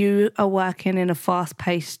 If you are working in a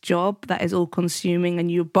fast-paced job that is all-consuming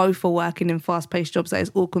and you both are working in fast-paced jobs that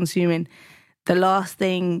is all-consuming, the last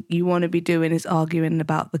thing you want to be doing is arguing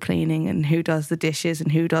about the cleaning and who does the dishes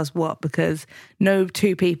and who does what, because no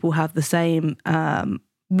two people have the same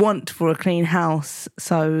want for a clean house.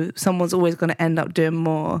 So someone's always going to end up doing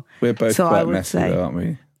more. We're both quite messy, though, aren't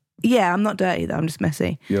we? Yeah, I'm not dirty, though. I'm just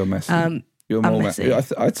messy. You're messy. You're more messy.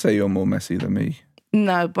 I'd say you're more messy than me.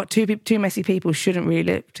 No, but two messy people shouldn't really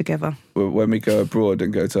live together. When we go abroad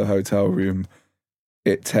and go to a hotel room,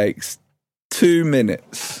 it takes 2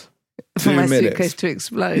 minutes for my 2 minutes. suitcase to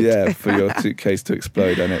explode. Yeah, for your suitcase to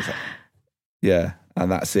explode. And it's, yeah,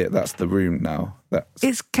 and that's it. That's the room now.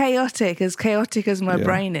 It's chaotic as my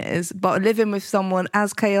brain is, but living with someone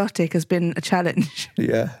as chaotic has been a challenge.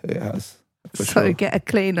 Yeah, it has. So sure. Get a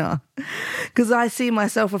cleaner. Because I see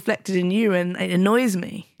myself reflected in you and it annoys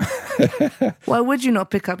me. Why would you not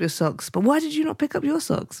pick up your socks? But why did you not pick up your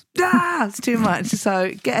socks? It's too much.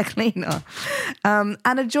 So get a cleaner. And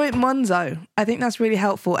a joint Monzo. I think that's really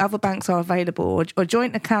helpful. Other banks are available. Or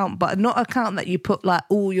joint account, but not an account that you put like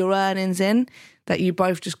all your earnings in, that you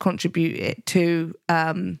both just contribute it to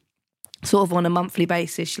sort of on a monthly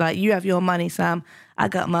basis. Like you have your money, Sam. I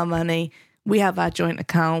got my money. We have our joint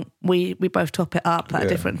account. We both top it up at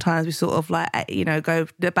different times. We sort of like, go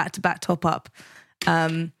back-to-back top up.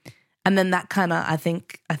 And then that kind of, I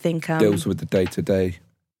think deals with the day-to-day.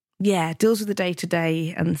 Yeah, deals with the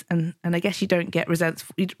day-to-day. And I guess you don't get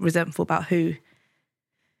resentful about who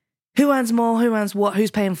earns more, who earns what, who's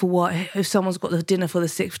paying for what. If someone's got the dinner for the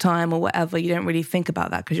 6th time or whatever, you don't really think about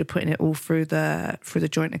that because you're putting it all through the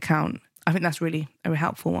joint account. I think that's really a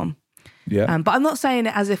helpful one. Yeah. But I'm not saying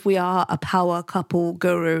it as if we are a power couple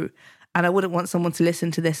guru, and I wouldn't want someone to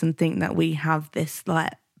listen to this and think that we have this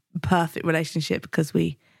like perfect relationship, because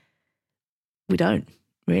we don't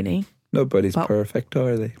really. Nobody's perfect,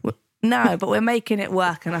 are they? No, but we're making it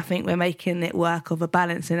work, and I think we're making it work of a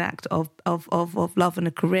balancing act of love and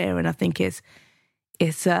a career, and I think it's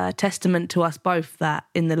a testament to us both that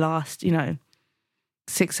in the last 6-7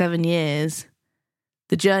 years,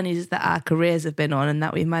 the journeys that our careers have been on and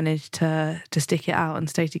that we've managed to stick it out and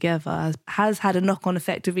stay together has had a knock-on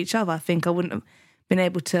effect of each other. I think I wouldn't have been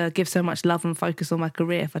able to give so much love and focus on my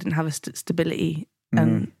career if I didn't have a stability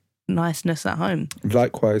and niceness at home.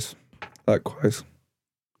 Likewise.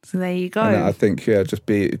 So there you go. And I think, just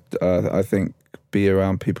be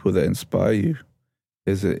around people that inspire you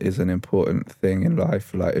is an important thing in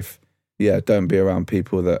life. Like don't be around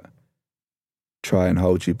people that try and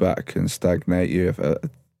hold you back and stagnate you.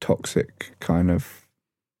 Toxic kind of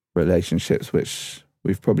relationships, which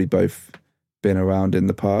we've probably both been around in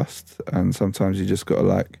the past, and sometimes you just got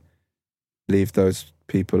to leave those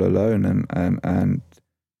people alone and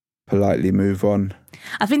politely move on.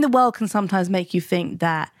 I think the world can sometimes make you think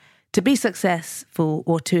that to be successful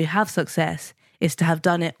or to have success is to have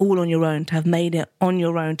done it all on your own, to have made it on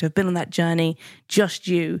your own, to have been on that journey, just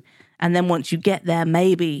you. And then once you get there,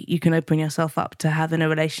 maybe you can open yourself up to having a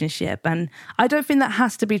relationship. And I don't think that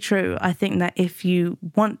has to be true. I think that if you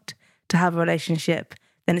want to have a relationship,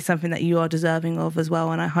 then it's something that you are deserving of as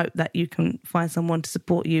well. And I hope that you can find someone to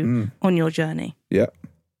support you on your journey. Yeah.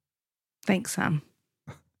 Thanks, Sam.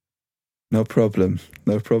 No problem.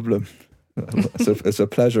 It's a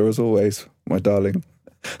pleasure as always, my darling.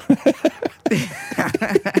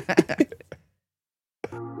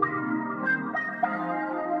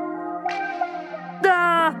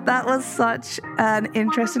 That was such an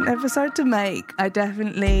interesting episode to make. I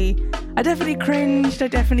definitely cringed. I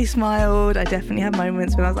definitely smiled. I definitely had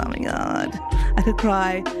moments when I was like, oh my God, I could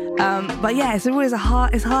cry. But yeah, it's always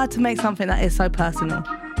it's hard to make something that is so personal.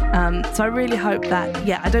 So I really hope that,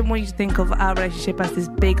 I don't want you to think of our relationship as this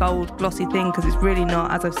big old glossy thing, because it's really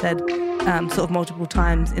not. As I've said sort of multiple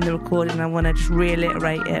times in the recording, I want to just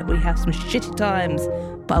reiterate it. We have some shitty times,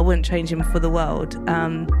 but I wouldn't change them for the world.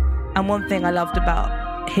 And one thing I loved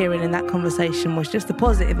about hearing in that conversation was just the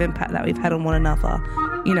positive impact that we've had on one another.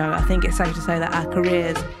 I think it's safe to say that our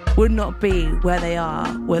careers would not be where they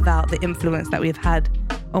are without the influence that we've had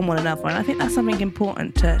on one another. And I think that's something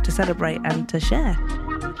important to celebrate and to share.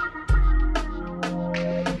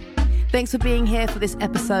 Thanks for being here for this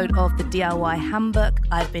episode of the DIY Handbook.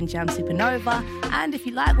 I've been Jam Supernova, and if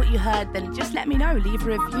you like what you heard, then just let me know. Leave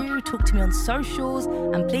a review, talk to me on socials,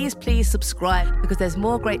 and please subscribe, because there's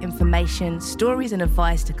more great information, stories and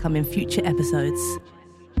advice to come in future episodes.